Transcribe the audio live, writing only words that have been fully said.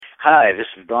Hi, this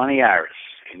is Donnie Iris,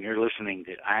 and you're listening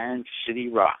to Iron City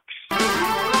Rocks.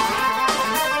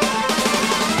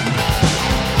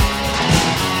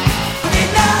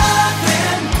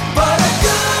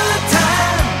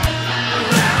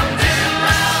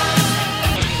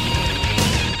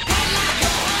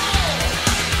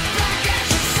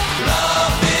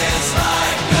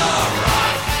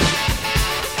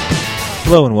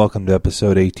 Hello and welcome to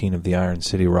episode 18 of the Iron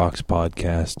City Rocks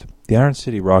podcast. The Iron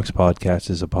City Rocks podcast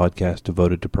is a podcast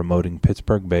devoted to promoting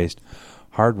Pittsburgh-based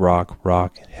hard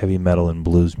rock, heavy metal, and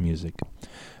blues music.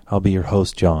 I'll be your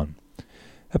host, John.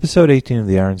 Episode 18 of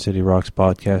the Iron City Rocks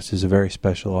podcast is a very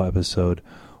special episode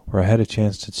where I had a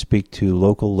chance to speak to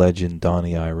local legend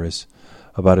Donnie Iris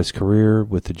about his career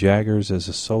with the Jaggers as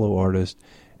a solo artist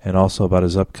and also about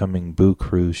his upcoming Boo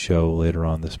Cruise show later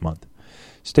on this month.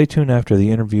 Stay tuned after the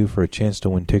interview for a chance to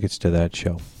win tickets to that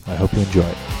show. I hope you enjoy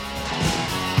it.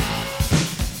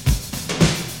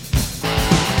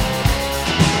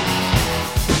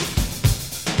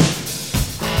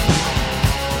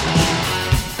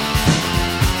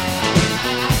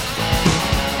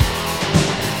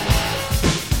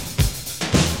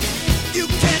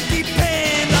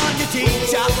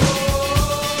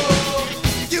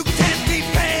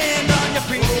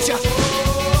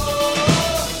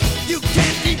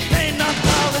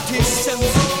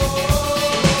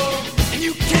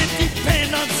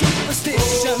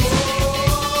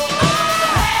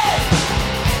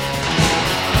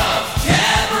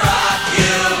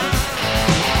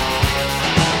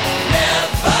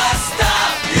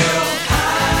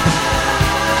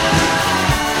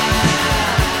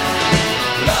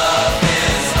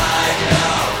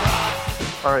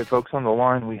 All right, folks, on the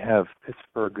line we have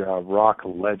Pittsburgh rock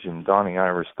legend Donnie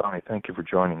Iris. Donnie, thank you for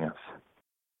joining us.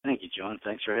 Thank you, John.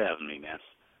 Thanks for having me, man.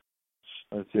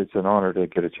 It's an honor to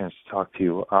get a chance to talk to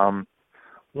you.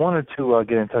 Wanted to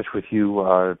get in touch with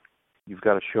you. You've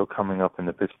got a show coming up in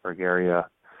the Pittsburgh area.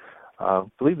 I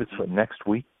believe it's next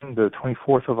week, the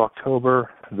 24th of October,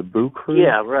 the Boo Cruise?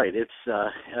 Yeah, right. It's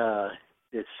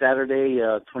Saturday,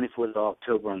 24th of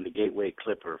October on the Gateway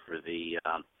Clipper for the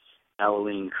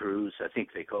Halloween cruise. I think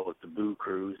they call it the Boo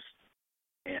Cruise.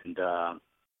 And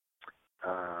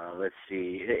let's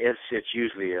see, it's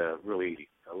usually a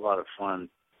lot of fun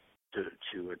to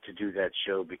do that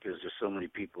show because there's so many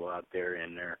people out there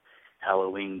in their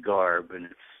Halloween garb, and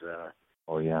it's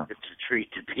it's a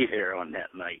treat to be there on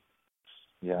that night.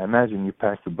 Yeah, I imagine you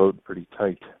packed the boat pretty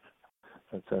tight.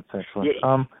 That's excellent.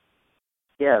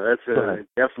 Yeah, that's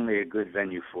definitely a good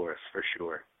venue for us for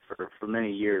sure for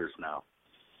many years now.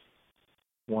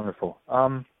 Wonderful.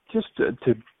 Just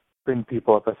to bring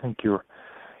people up, I think your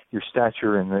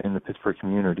stature in the Pittsburgh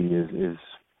community is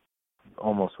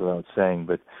almost without saying,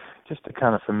 but just to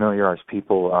kind of familiarize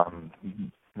people,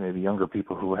 maybe younger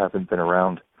people who haven't been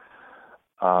around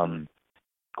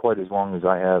quite as long as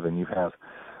I have and you have.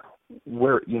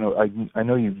 Where I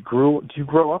know you grew. Did you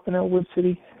grow up in Elwood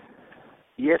City?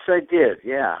 Yes, I did.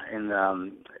 Yeah, and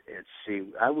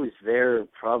I was there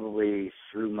probably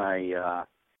through my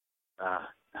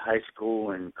high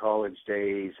school and college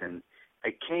days, and I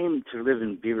came to live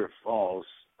in Beaver Falls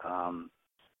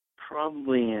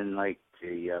probably in like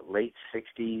the late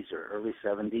 60s or early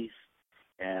 70s,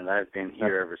 and I've been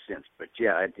here ever since. But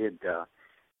yeah, I did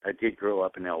grow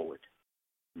up in Elwood.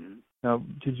 Mm-hmm. Now,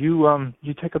 did you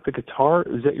take up the guitar?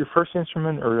 Is that your first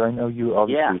instrument, or I know you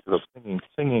obviously ended up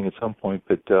singing at some point,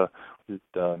 but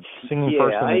singing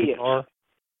first and the guitar?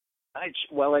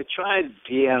 I tried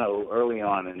piano early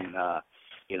on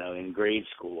in grade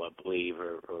school, I believe,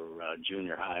 or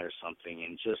junior high or something,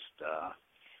 and just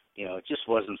it just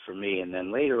wasn't for me. And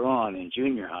then later on in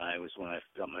junior high was when I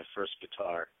got my first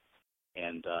guitar,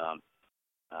 and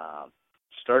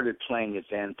started playing it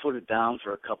then, put it down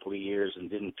for a couple of years and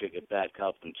didn't pick it back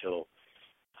up until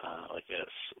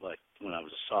like when I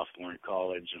was a sophomore in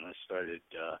college, and I started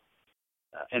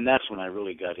and that's when I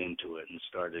really got into it and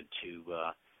started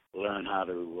to learn how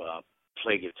to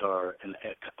play guitar and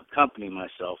accompany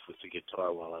myself with the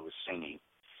guitar while I was singing.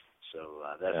 So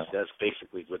that's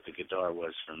basically what the guitar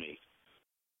was for me.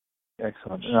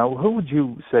 Excellent. Now, who would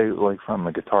you say, like from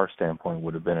a guitar standpoint,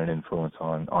 would have been an influence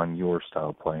on your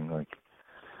style playing? Like,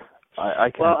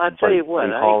 I'll tell you what.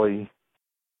 Holly.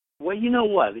 Well, you know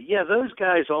what? Yeah, those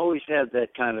guys always had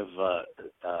that kind of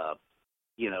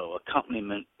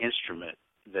accompaniment instrument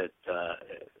that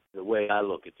the way I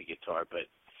look at the guitar. But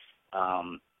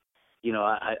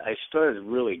I started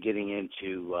really getting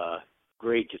into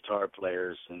great guitar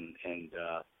players, and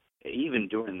even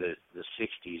during the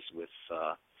 60s with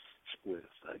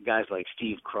guys like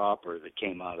Steve Cropper that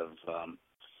came out of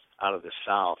out of the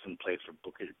South and played for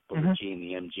Booker T and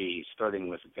the MGs, starting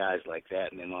with guys like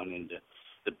that, and then on into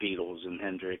the Beatles and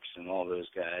Hendrix and all those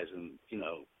guys, and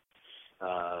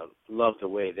love the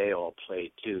way they all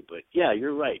played too. But yeah,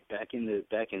 you're right. Back in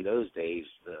those days,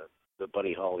 the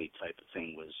Buddy Holly type of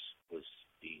thing was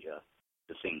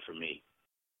the thing for me.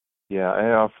 Yeah,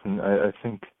 I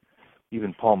think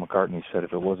even Paul McCartney said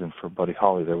if it wasn't for Buddy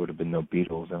Holly, there would have been no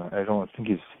Beatles, and I don't think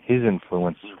his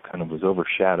influence kind of was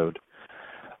overshadowed.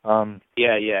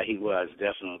 Yeah, he was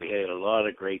definitely. He had a lot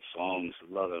of great songs,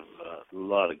 a lot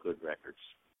of good records.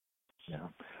 Yeah.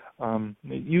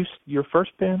 Your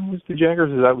first band was the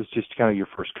Jaggers, or that was just kind of your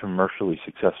first commercially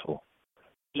successful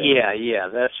band? Yeah,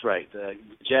 that's right.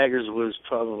 Jaggers was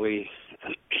probably,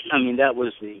 that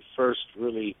was the first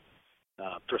really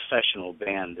professional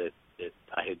band that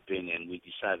I had been in. We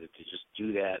decided to just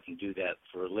do that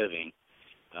for a living.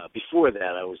 Before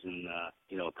that, I was in,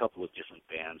 a couple of different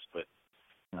bands, but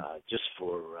just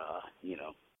for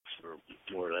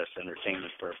more or less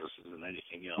entertainment purposes than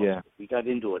anything else. Yeah. We got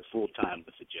into it full time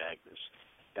with the Jaggers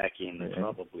back in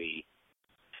probably,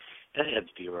 that had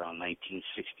to be around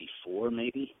 1964,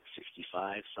 maybe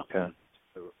 65, something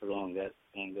along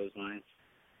those lines.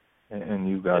 And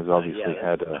you guys obviously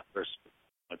had a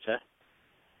what's that?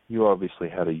 You obviously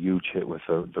had a huge hit with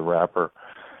the Rapper.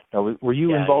 Now, were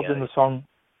you involved in the song?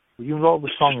 Were you involved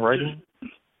with songwriting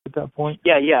at that point?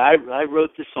 Yeah. I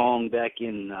wrote the song back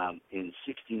in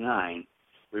 '69.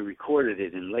 We recorded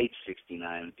it in late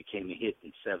 '69. It became a hit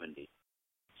in '70.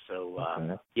 So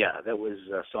that was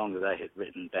a song that I had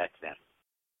written back then.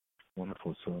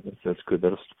 Wonderful. So that's good.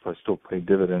 That'll probably still pay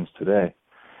dividends today.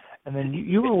 And then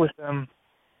you were with them.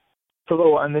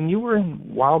 And then you were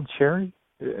in Wild Cherry.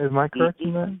 Am I correct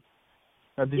in that?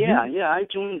 I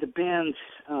joined the band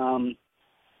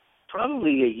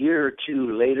probably a year or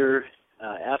two later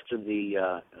after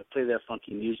the Play That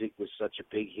Funky Music was such a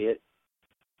big hit.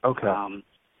 Okay.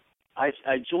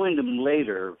 I joined them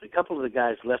later. A couple of the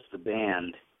guys left the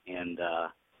band, and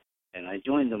I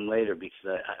joined them later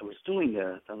because I was doing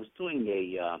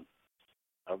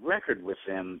a record with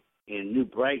them in New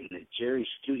Brighton at Jerry's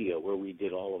studio, where we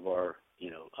did all of our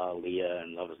Aaliyah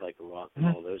and Love Is Like a Rock and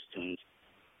all those tunes.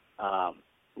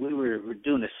 We were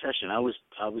doing a session. I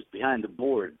was behind the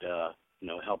board,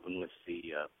 helping with the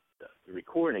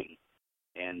recording,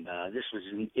 and this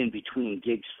was in between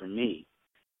gigs for me.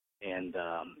 And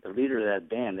the leader of that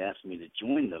band asked me to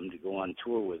join them to go on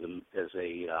tour with them as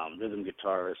a rhythm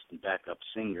guitarist and backup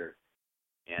singer.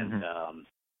 And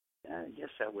I guess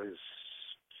that was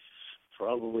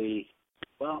probably,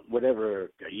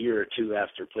 a year or two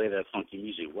after Play That Funky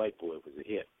Music, White Boy was a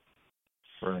hit.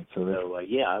 Right. So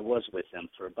I was with them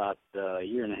for about a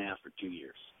year and a half or 2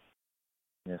 years.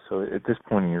 Yeah. So at this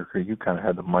point in your career, you kind of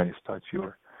had the Midas touch.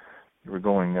 You were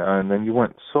going, and then you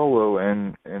went solo,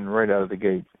 and right out of the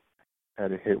gate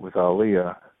had a hit with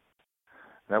Aaliyah.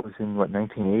 That was in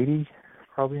 1980,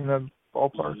 probably in that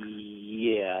ballpark.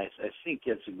 Yeah, I think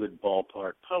that's a good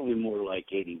ballpark. Probably more like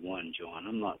 81, John.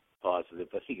 I'm not positive.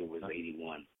 I think it was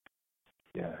 81.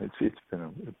 Yeah, it's been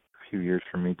a few years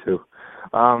for me too.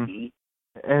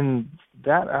 And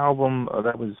that album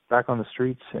that was Back on the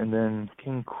Streets, and then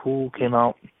King Cool came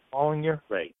out following year.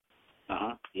 Right.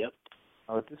 Yep.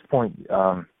 At this point,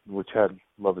 which had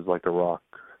Love Is Like a Rock.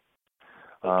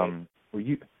 Were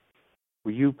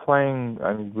you playing?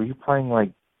 Were you playing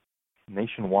like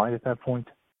nationwide at that point?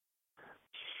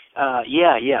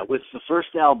 Yeah. With the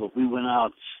first album, we went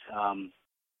out.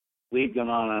 We had gone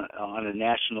on a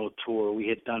national tour. We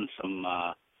had done some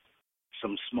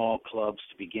small clubs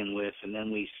to begin with, and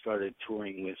then we started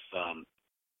touring with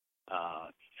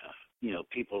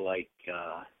people like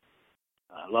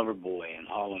Loverboy and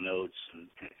Hall & Oates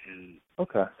and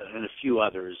a few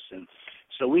others. And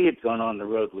so we had gone on the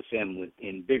road with them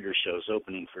in bigger shows,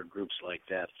 opening for groups like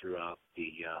that throughout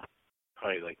the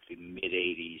probably like the mid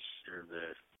 '80s or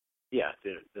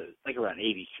like around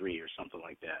 '83 or something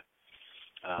like that.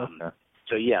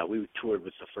 So we toured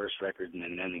with the first record,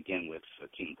 and then again with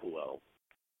King Cool.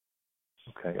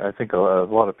 Okay, I think a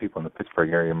lot of people in the Pittsburgh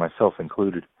area, myself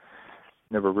included,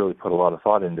 never really put a lot of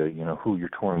thought into who you're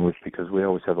touring with, because we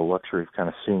always have the luxury of kind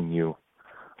of seeing you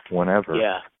whenever.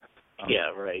 Yeah.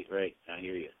 Right. I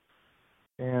hear you.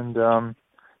 And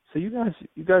so you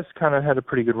guys kind of had a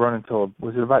pretty good run until,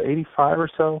 was it about '85 or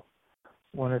so,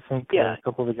 when I think a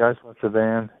couple of the guys left the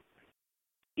band?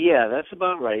 Yeah, that's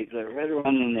about right. Right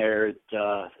around in there,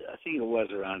 I think it was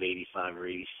around '85 or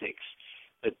 '86.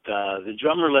 But the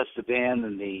drummer left the band,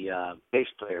 and the bass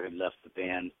player had left the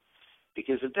band,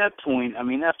 because at that point,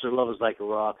 after Love Is Like a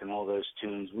Rock and all those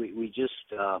tunes, we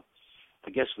just, I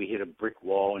guess we hit a brick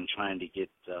wall in trying to get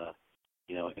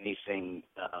anything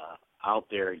out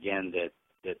there again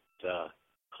that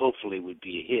hopefully would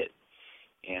be a hit.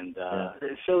 And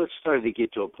so it started to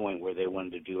get to a point where they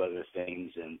wanted to do other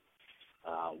things, and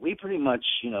we pretty much,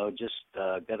 just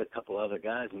got a couple other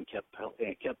guys and kept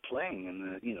playing,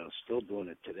 and still doing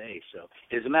it today. So,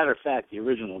 as a matter of fact, the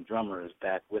original drummer is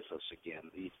back with us again.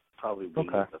 He's probably been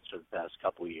with us for the past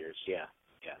couple of years. Yeah.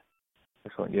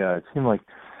 Excellent. Yeah, it seemed like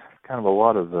kind of a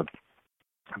lot of the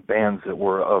bands that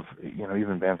were of,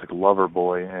 even bands like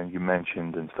Loverboy, and you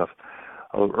mentioned and stuff,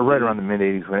 right around the mid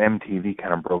 '80s when MTV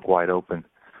kind of broke wide open.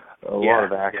 A lot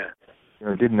of acts.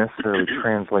 Didn't necessarily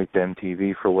translate to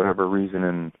MTV for whatever reason,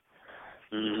 and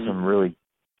some really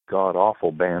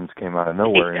god-awful bands came out of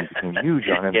nowhere and became huge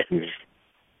on MTV.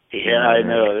 Yeah, I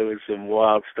know. There was some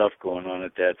wild stuff going on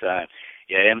at that time.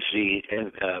 Yeah,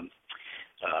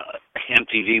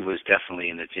 MTV was definitely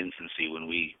in its infancy when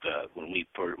we I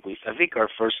think our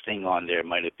first thing on there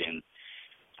might have been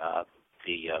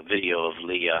the video of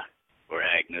Leah or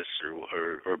Agnes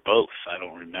or both. I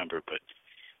don't remember, but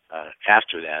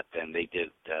after that, then they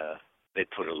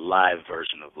put a live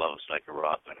version of Love's Like a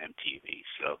Rock on MTV.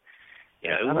 So,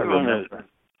 yeah, it was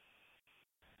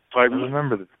Pardon me?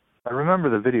 I remember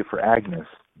the video for Agnes.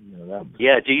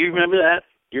 Yeah, do you remember that?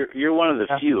 You're one of the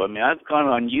few. I mean, I've gone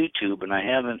on YouTube and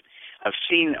I've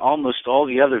seen almost all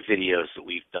the other videos that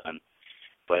we've done,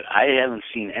 but I haven't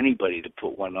seen anybody to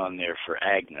put one on there for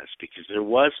Agnes, because there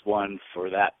was one for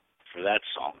that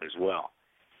song as well,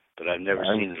 but I've never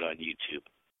seen it on YouTube.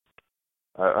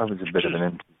 I was a bit of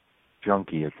an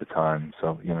junkie at the time,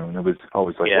 so and it was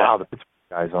always like, wow, the Pittsburgh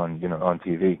guys on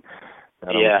TV.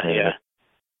 Yeah.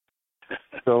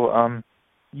 So,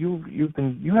 you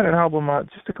had an album out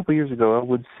just a couple of years ago,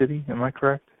 Elwood City. Am I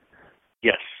correct?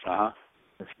 Yes. A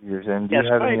few years in. Do you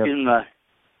have any?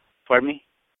 Pardon me?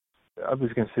 I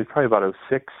was going to say probably about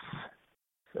 06,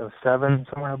 07,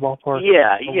 somewhere in the ballpark.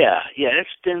 Yeah.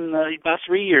 It's been about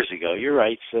 3 years ago. You're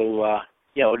right. So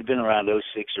it would have been around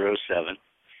 06 or 07.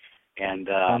 And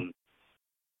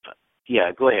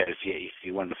go ahead if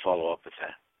you wanted to follow up with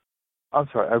that. I'm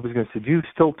sorry. I was going to say, do you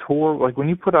still tour? Like when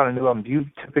you put out a new album, do you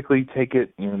typically take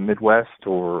it Midwest,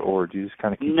 or do you just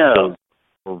kind of keep those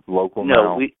or local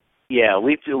now?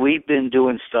 We've been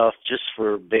doing stuff just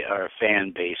for our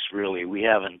fan base. Really, we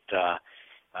haven't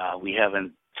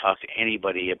talked to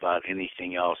anybody about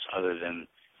anything else other than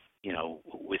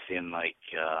within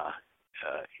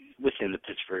within the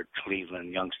Pittsburgh,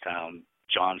 Cleveland, Youngstown,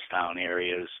 Johnstown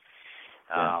areas.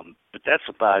 But that's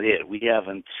about it. We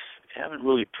haven't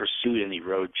really pursued any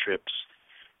road trips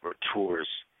or tours.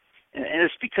 And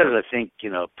it's because I think,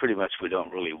 pretty much we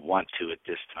don't really want to at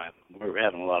this time. We're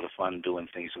having a lot of fun doing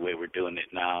things the way we're doing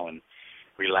it now and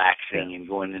relaxing and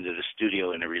going into the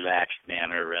studio in a relaxed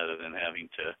manner rather than having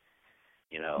to,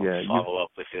 follow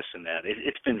up with this and that.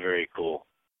 It's been very cool.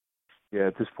 Yeah,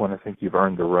 at this point I think you've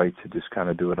earned the right to just kind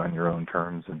of do it on your own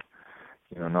terms and,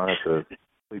 not have to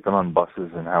sleeping on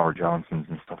buses and Howard Johnsons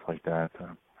and stuff like that.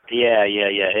 Yeah.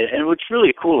 And what's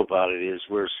really cool about it is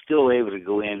we're still able to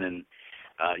go in and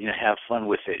have fun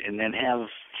with it, and then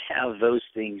have those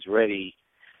things ready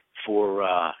for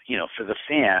for the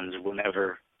fans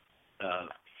whenever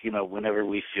whenever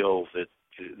we feel that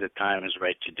the time is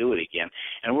right to do it again.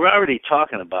 And we're already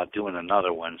talking about doing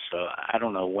another one, so I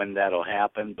don't know when that'll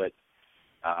happen, but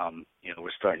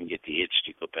we're starting to get the itch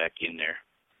to go back in there.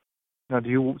 Now, do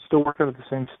you still work out at the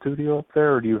same studio up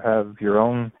there, or do you have your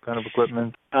own kind of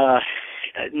equipment?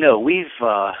 No, we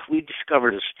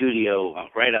discovered a studio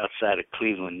right outside of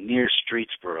Cleveland near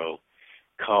Streetsboro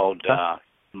called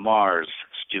Mars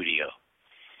Studio.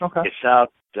 Okay. It's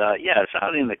out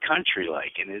in the country,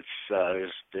 and it's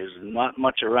there's not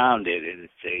much around it, and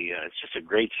it's just a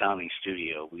great sounding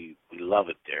studio. We love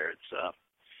it there.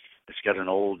 It's got an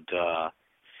old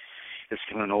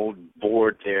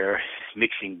board there,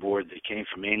 mixing board that came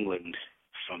from England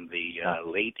from the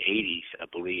late 80s, I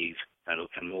believe. An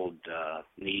old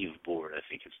Neve board, I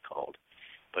think it's called.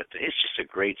 But it's just a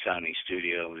great sounding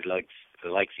studio. We like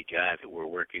the guy that we're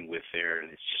working with there,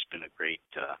 and it's just been a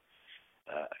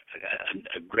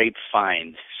great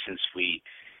find since we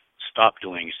stopped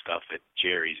doing stuff at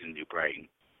Jerry's in New Brighton.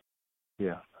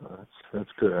 Yeah,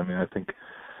 that's good. I mean, I think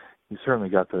you certainly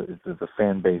got the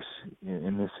fan base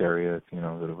in this area,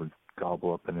 that it would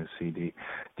gobble up a new CD.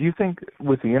 Do you think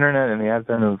with the internet and the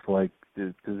advent of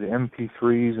does the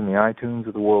MP3s and the iTunes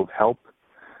of the world help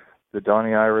the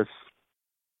Donnie Iris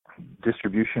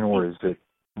distribution, or is it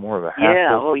more of a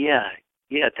hassle? Yeah,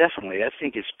 definitely. I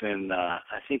think it's been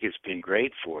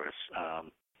great for us.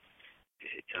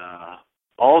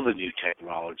 All the new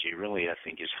technology really, I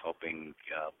think, is helping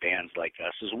bands like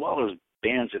us, as well as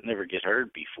bands that never get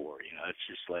heard before. It's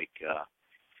just like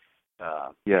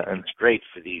and it's great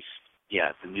for these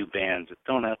the new bands that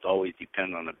don't have to always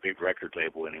depend on a big record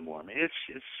label anymore. I mean,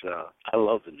 it's I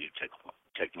love the new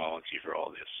technology for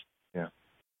all this. Yeah,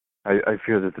 I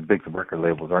fear that the big record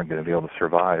labels aren't going to be able to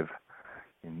survive.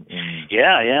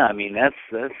 Yeah. I mean, that's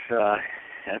a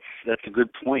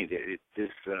good point.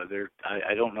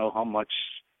 I don't know how much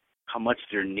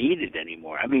they're needed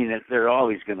anymore. I mean, they're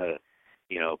always going to,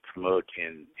 promote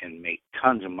and make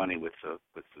tons of money with the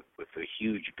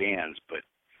huge bands, but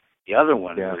the other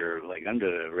ones that are like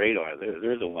under the radar,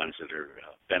 they're the ones that are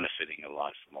benefiting a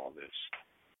lot from all this.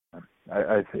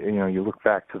 You look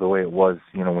back to the way it was,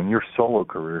 when your solo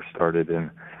career started,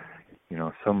 and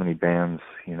so many bands,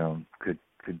 could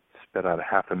spit out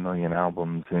 500,000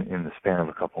 albums in the span of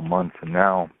a couple months, and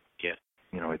now, it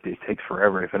takes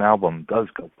forever. If an album does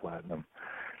go platinum,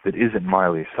 that isn't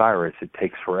Miley Cyrus, it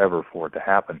takes forever for it to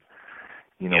happen.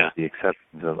 With the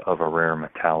exceptions of a rare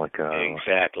Metallica.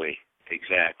 Exactly.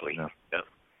 Yep.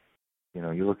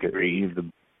 You look at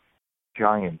the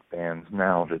giant bands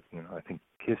now that, I think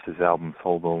Kiss's album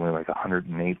sold only like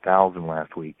 108,000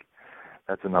 last week.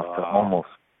 That's enough to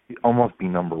almost be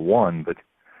number one, but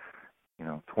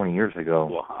 20 years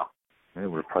ago, it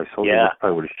would have probably sold. It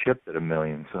probably would have shipped at 1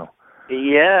 million. So.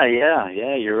 Yeah,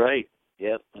 you're right.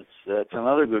 Yep, that's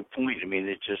another good point. I mean,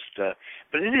 it's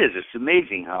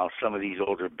amazing how some of these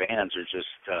older bands are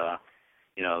just,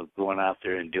 going out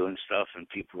there and doing stuff, and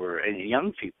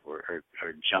young people are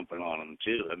jumping on them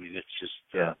too. I mean, it's just,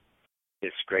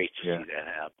 it's great to see that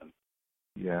happen.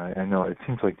 Yeah, I know. It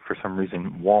seems like for some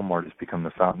reason Walmart has become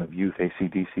the fountain of youth.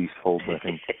 AC/DC sold, I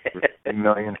think, 1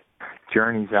 million.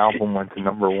 Journey's album went to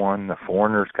number one. The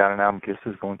Foreigner's got an album. Kiss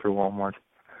is going through Walmart.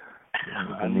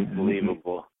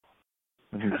 Unbelievable.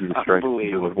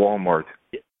 Unbelievable with Walmart.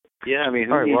 Yeah, I mean,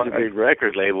 who needs a big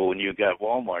record label when you've got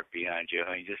Walmart behind you?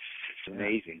 I mean, it's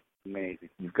amazing. Amazing.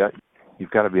 You've got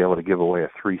to be able to give away a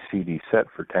 3 CD set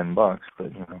for $10,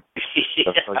 but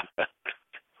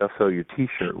they'll sell you a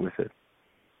T-shirt with it.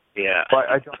 Yeah. But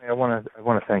I want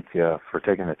to thank you for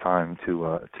taking the time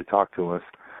to talk to us.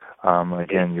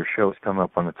 Again, your show's coming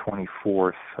up on the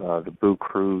 24th. The Boo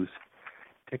Cruise.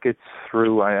 Tickets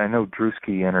through, I know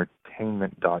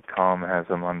DrewskiEntertainment.com has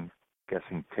them. I'm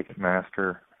guessing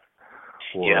Ticketmaster.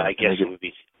 I guess it would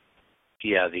be.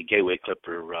 Yeah, the Gateway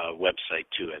Clipper website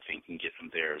too. I think you can get them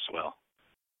there as well.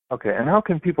 Okay, and how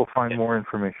can people find more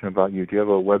information about you? Do you have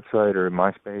a website or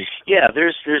MySpace? Yeah,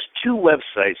 there's 2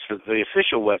 websites. The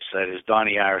official website is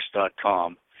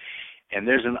DonnieIris.com, and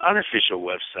there's an unofficial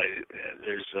website.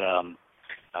 There's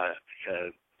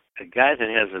a guy that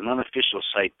has an unofficial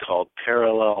site called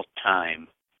Parallel Time.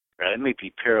 Right? It may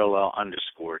be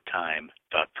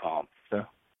parallel_time.com. Yeah.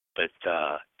 But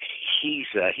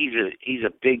he's a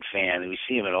big fan, and we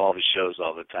see him at all the shows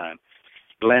all the time.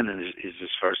 Glenn is his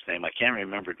first name. I can't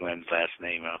remember Glenn's last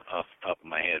name off the top of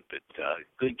my head, but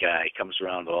good guy. Comes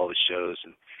around to all the shows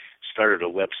and started a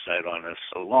website on us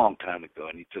a long time ago,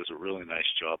 and he does a really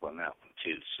nice job on that one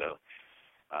too. So,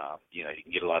 you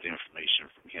can get a lot of information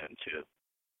from him too.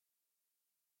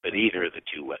 But either of the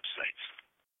 2 websites.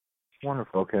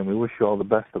 Wonderful. Okay, and we wish you all the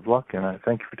best of luck, and I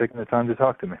thank you for taking the time to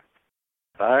talk to me.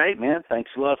 All right, man. Thanks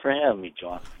a lot for having me,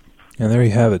 John. And there you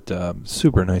have it.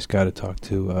 Super nice guy to talk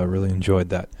to. Really enjoyed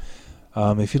that.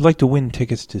 If you'd like to win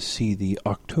tickets to see the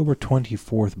October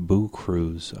 24th Boo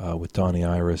Cruise with Donnie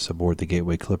Iris aboard the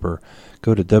Gateway Clipper,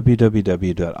 go to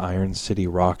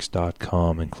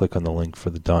www.ironcityrocks.com and click on the link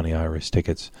for the Donnie Iris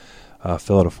tickets.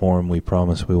 Fill out a form. We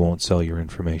promise we won't sell your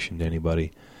information to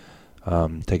anybody.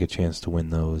 Take a chance to win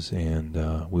those, and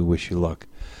we wish you luck.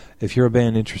 If you're a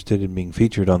band interested in being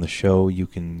featured on the show, you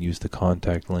can use the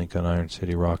contact link on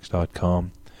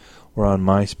ironcityrocks.com. We're on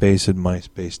MySpace at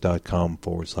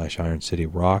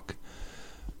myspace.com/IronCityRock.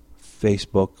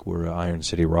 Facebook, we're Iron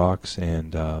City Rocks,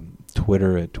 and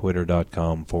Twitter at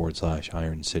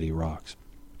twitter.com/IronCityRocks.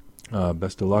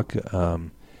 Best of luck,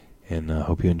 and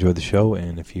hope you enjoyed the show.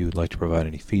 And if you'd like to provide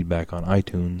any feedback on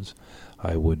iTunes,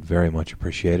 I would very much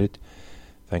appreciate it.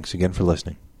 Thanks again for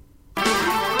listening.